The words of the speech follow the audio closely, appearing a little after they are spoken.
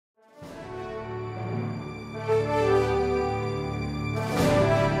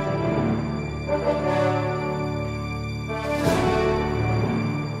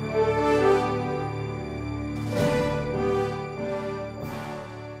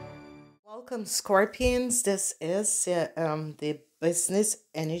Welcome, Scorpions. This is the business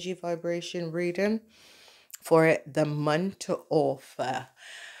energy vibration reading for the month of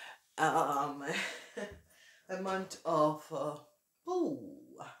um the month of ooh,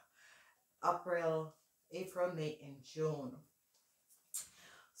 April, May, and June.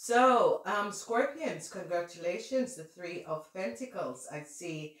 So, Scorpions, congratulations, the Three of Pentacles. I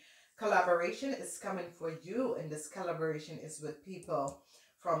see collaboration is coming for you, and this collaboration is with people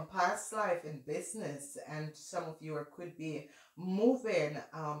from past life in business, and some of you could be moving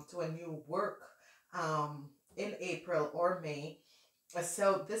to a new work in April or May.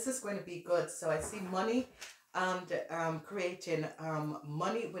 So this is going to be good. So I see money and creating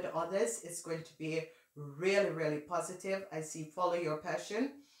money with others is going to be really, really positive. I see follow your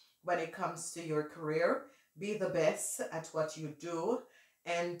passion when it comes to your career. Be the best at what you do,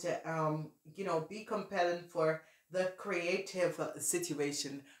 and be compelling for the creative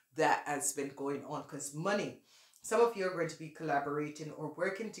situation that has been going on, because money, some of you are going to be collaborating or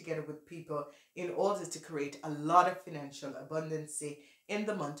working together with people in order to create a lot of financial abundance in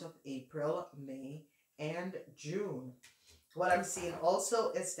the month of April, May, and June. What I'm seeing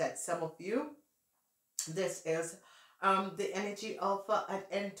also is that some of you, this is the energy of an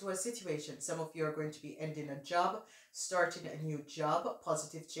end to a situation. Some of you are going to be ending a job, starting a new job.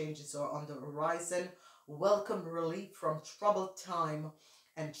 Positive changes are on the horizon. Welcome relief from troubled time,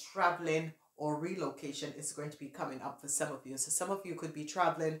 and traveling or relocation is going to be coming up for some of you. So some of you could be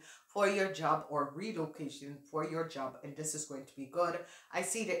traveling for your job or relocation for your job, and this is going to be good. I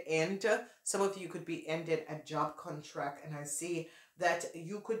see the end. Some of you could be ending a job contract, and I see that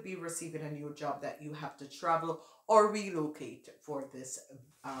you could be receiving a new job that you have to travel or relocate for this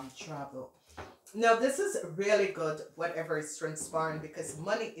travel. Now, this is really good, whatever is transpiring, because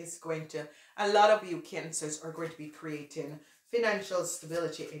money is going to, a lot of you Cancers are going to be creating financial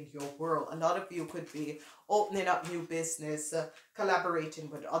stability in your world. A lot of you could be opening up new business, collaborating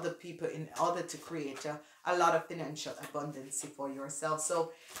with other people in order to create a lot of financial abundance for yourself.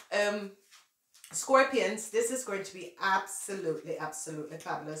 So, Scorpions, this is going to be absolutely, absolutely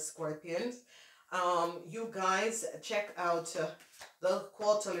fabulous, Scorpions. You guys check out the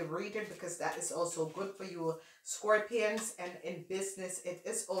quarterly reading, because that is also good for you, Scorpions. And in business, it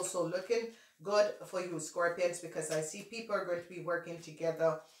is also looking good for you, Scorpions, because I see people are going to be working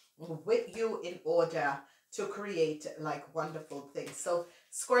together with you in order to create like wonderful things. So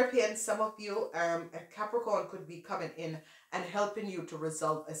Scorpions, some of you, a Capricorn could be coming in and helping you to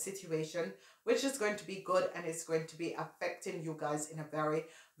resolve a situation, which is going to be good, and it's going to be affecting you guys in a very,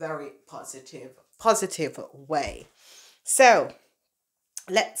 very positive way. So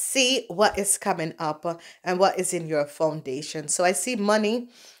let's see what is coming up and what is in your foundation. So I see money.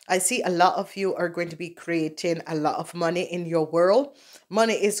 I see a lot of you are going to be creating a lot of money in your world.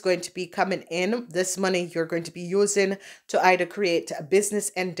 Money is going to be coming in. This money you're going to be using to either create a business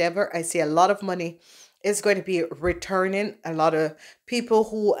endeavor. I see a lot of money is going to be returning. A lot of people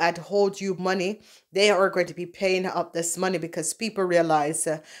who had hold you money, they are going to be paying up this money, because people realize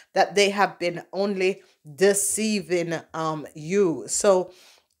that they have been only deceiving you. So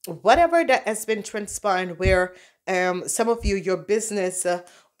whatever that has been transpiring, where some of you, your business,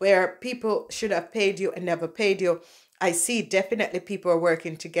 where people should have paid you and never paid you, I see definitely people are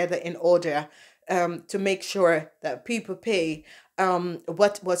working together in order to make sure that people pay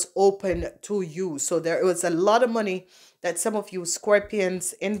what was open to you. So there was a lot of money that some of you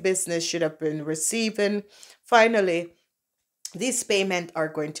Scorpions in business should have been receiving. Finally, these payments are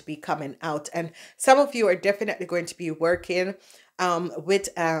going to be coming out, and some of you are definitely going to be working with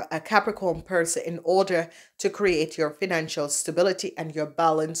a Capricorn person in order to create your financial stability and your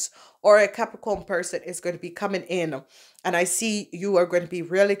balance. Or a Capricorn person is going to be coming in, and I see you are going to be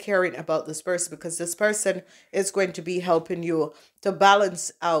really caring about this person, because this person is going to be helping you to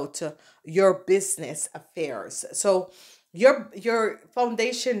balance out your business affairs. So your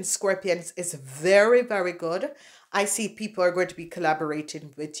foundation, Scorpions, is very, very good. I see people are going to be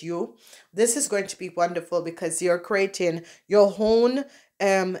collaborating with you. This is going to be wonderful, because you're creating your own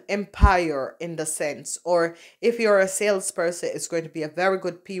empire, in the sense. Or if you're a salesperson, it's going to be a very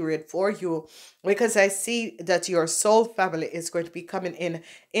good period for you, because I see that your soul family is going to be coming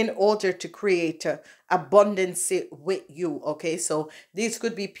in order to create abundance with you. Okay, so these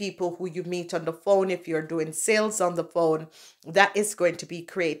could be people who you meet on the phone. If you're doing sales on the phone, that is going to be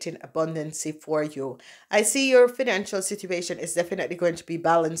creating abundance for you. I see your financial situation is definitely going to be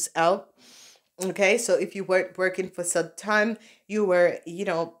balanced out. Okay, so if you weren't working for some time, you were,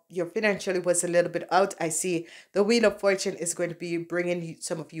 your financially was a little bit out. I see the Wheel of Fortune is going to be bringing you,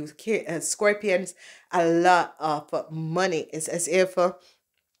 some of you Scorpions, a lot of money. It's as if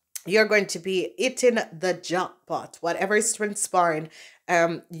you're going to be hitting the jackpot. Whatever is transpiring,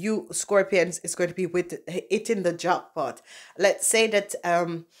 you Scorpions is going to be with hitting the jackpot. Let's say that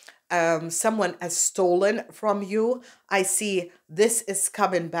someone has stolen from you. I see this is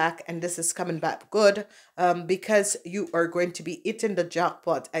coming back, and this is coming back good, because you are going to be hitting the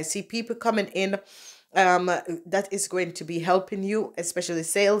jackpot. I see people coming in, that is going to be helping you, especially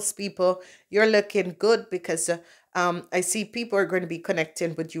salespeople. You're looking good because I see people are going to be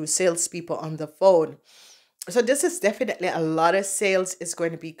connecting with you, salespeople on the phone. So this is definitely a lot of sales is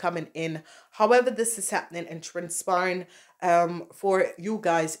going to be coming in. However, this is happening and transpiring for you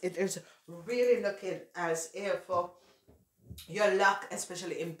guys. It is really looking as if your luck,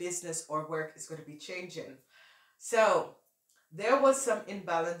 especially in business or work, is going to be changing. So there was some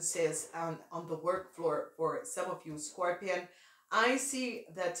imbalances on the work floor for some of you, Scorpion. I see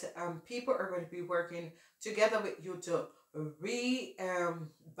that people are going to be working together with you to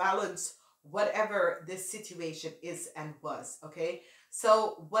balance whatever this situation is and was. Okay,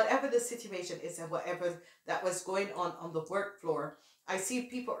 so whatever the situation is and whatever that was going on the work floor, I see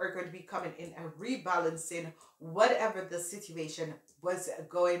people are going to be coming in and rebalancing whatever the situation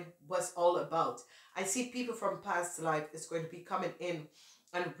was all about. I see people from past life is going to be coming in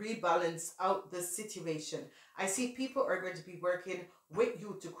and rebalance out the situation. I see people are going to be working with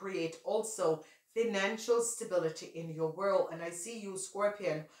you to create also financial stability in your world. And I see you,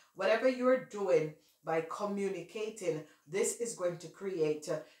 Scorpion, whatever you're doing by communicating, this is going to create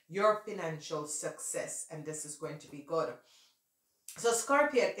your financial success, and this is going to be good. So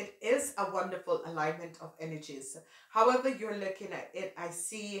Scorpion, it is a wonderful alignment of energies. However you're looking at it, I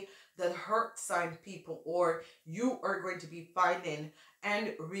see the hurt sign people, or you are going to be finding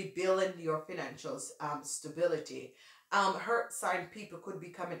and rebuilding your financial stability. Hurt sign people could be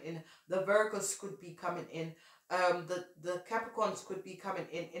coming in. The Virgos could be coming in. The Capricorns could be coming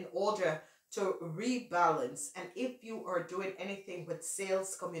in order to rebalance. And if you are doing anything with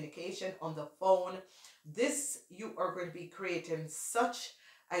sales communication on the phone, this you are going to be creating such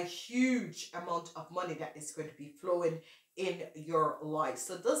a huge amount of money that is going to be flowing in your life.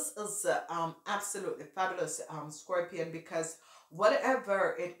 So this is absolutely fabulous, Scorpion, because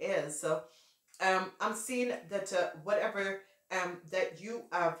whatever it is, I'm seeing that whatever that you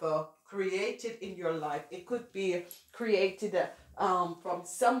have created in your life, it could be created from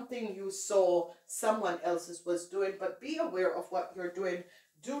something you saw someone else's was doing, but be aware of what you're doing.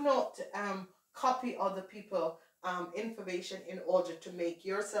 Do not copy other people information in order to make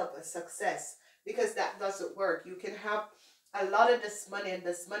yourself a success, because that doesn't work. You can have a lot of this money, and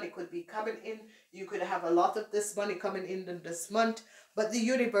this money could be coming in. You could have a lot of this money coming in this month, but the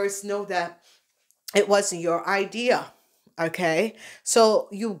universe know that it wasn't your idea. Okay, so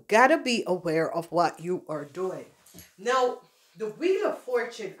you gotta be aware of what you are doing. Now, the Wheel of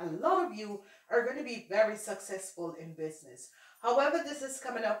Fortune, a lot of you are going to be very successful in business. However this is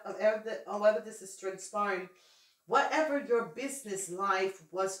coming up, however this is transpiring, whatever your business life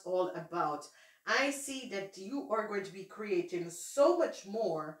was all about, I see that you are going to be creating so much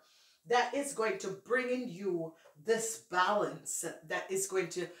more that is going to bring in you this balance, that is going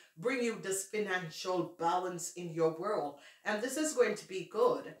to bring you this financial balance in your world. And this is going to be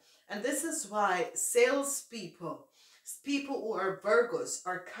good. And this is why salespeople, people who are Virgos,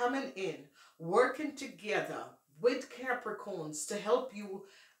 are coming in, working together with Capricorns to help you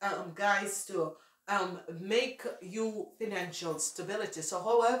guys to make you financial stability. So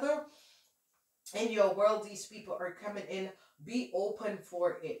however in your world these people are coming in, be open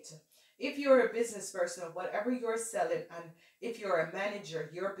for it. If you're a business person, whatever you're selling, and if you're a manager,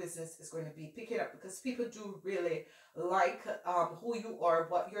 your business is going to be picking up, because people do really like who you are,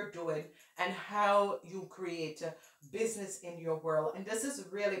 what you're doing, and how you create a business in your world. And this is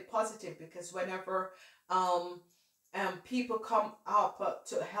really positive, because whenever people come up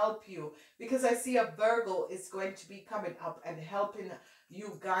to help you, because I see a Virgo is going to be coming up and helping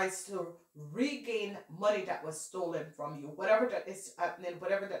you guys to regain money that was stolen from you, whatever that is happening,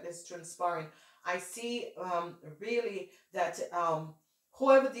 whatever that is transpiring. I see really that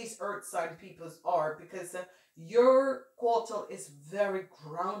whoever these earth sign peoples are, because your quartal is very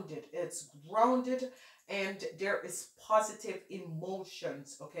grounded. It's grounded, and there is positive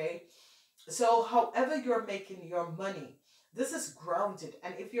emotions. Okay, so however you're making your money, this is grounded.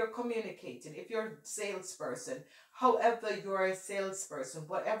 And if you're communicating, if you're a salesperson, however you're a salesperson,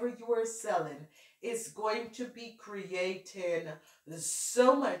 whatever you are selling is going to be creating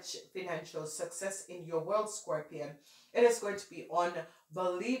so much financial success in your world, Scorpion. It is going to be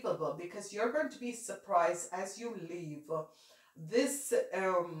unbelievable, because you're going to be surprised as you leave this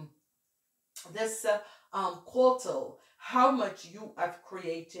this portal, how much you have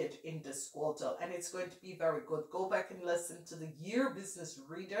created in this quarter, and it's going to be very good. Go back and listen to the year business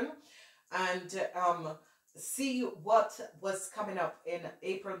reading, and see what was coming up in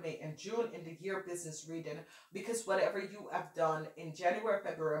April, May, and June in the year business reading, because whatever you have done in January,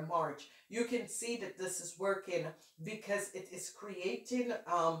 February, March, you can see that this is working, because it is creating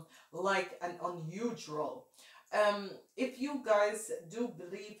like an unusual. If you guys do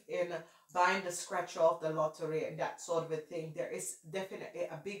believe in buying the scratch off the lottery and that sort of a thing, there is definitely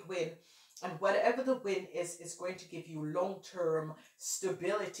a big win. And whatever the win is going to give you long-term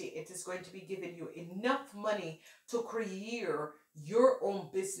stability. It is going to be giving you enough money to create your own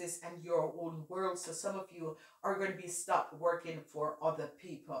business and your own world. So some of you are going to be stopped working for other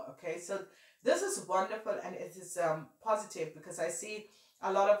people. Okay, so this is wonderful, and it is positive, because I see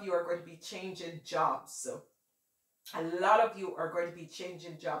a lot of you are going to be changing jobs. So a lot of you are going to be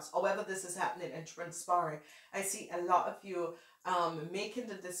changing jobs. However this is happening and transpiring, I see a lot of you making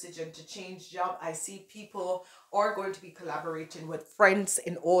the decision to change job. I see people are going to be collaborating with friends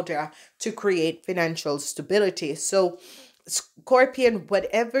in order to create financial stability. So Scorpion,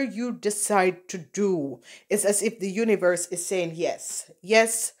 whatever you decide to do, is as if the universe is saying yes,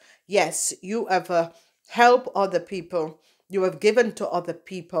 yes, yes. You have helped other people, you have given to other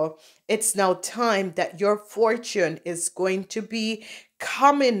people. It's now time that your fortune is going to be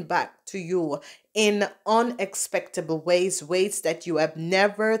coming back to you in unexpected ways, ways that you have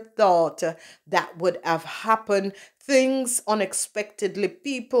never thought that would have happened. Things unexpectedly,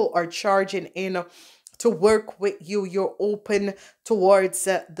 people are charging in to work with you. You're open towards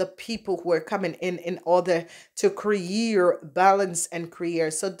the people who are coming in order to create balance and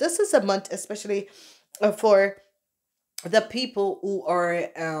create. So this is a month, especially for the people who are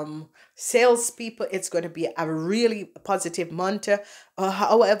salespeople. It's going to be a really positive month.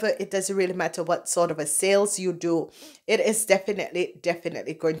 However, it doesn't really matter what sort of a sales you do. It is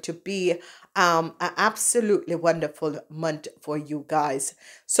definitely going to be an absolutely wonderful month for you guys.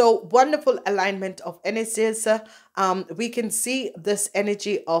 So wonderful alignment of energies. We can see this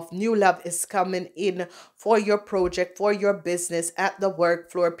energy of new love is coming in for your project, for your business, at the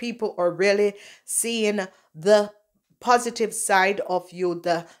work floor. People are really seeing the positive side of you,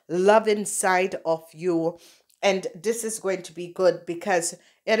 the loving side of you. And this is going to be good, because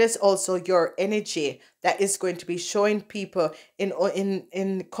it is also your energy that is going to be showing people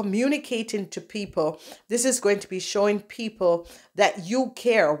in communicating to people. This is going to be showing people that you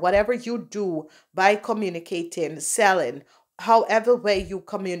care, whatever you do by communicating, selling, however way you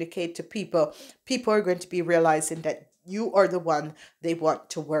communicate to people. People are going to be realizing that you are the one they want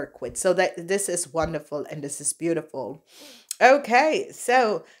to work with. So that this is wonderful and this is beautiful. Okay,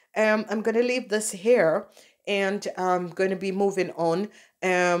 so I'm going to leave this here, and I'm going to be moving on.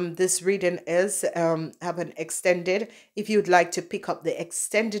 This reading is have an extended. If you'd like to pick up the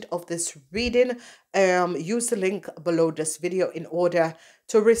extended of this reading, use the link below this video in order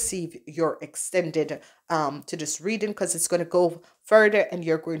to receive your extended to this reading, because it's going to go further and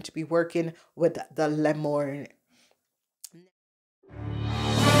you're going to be working with the lemon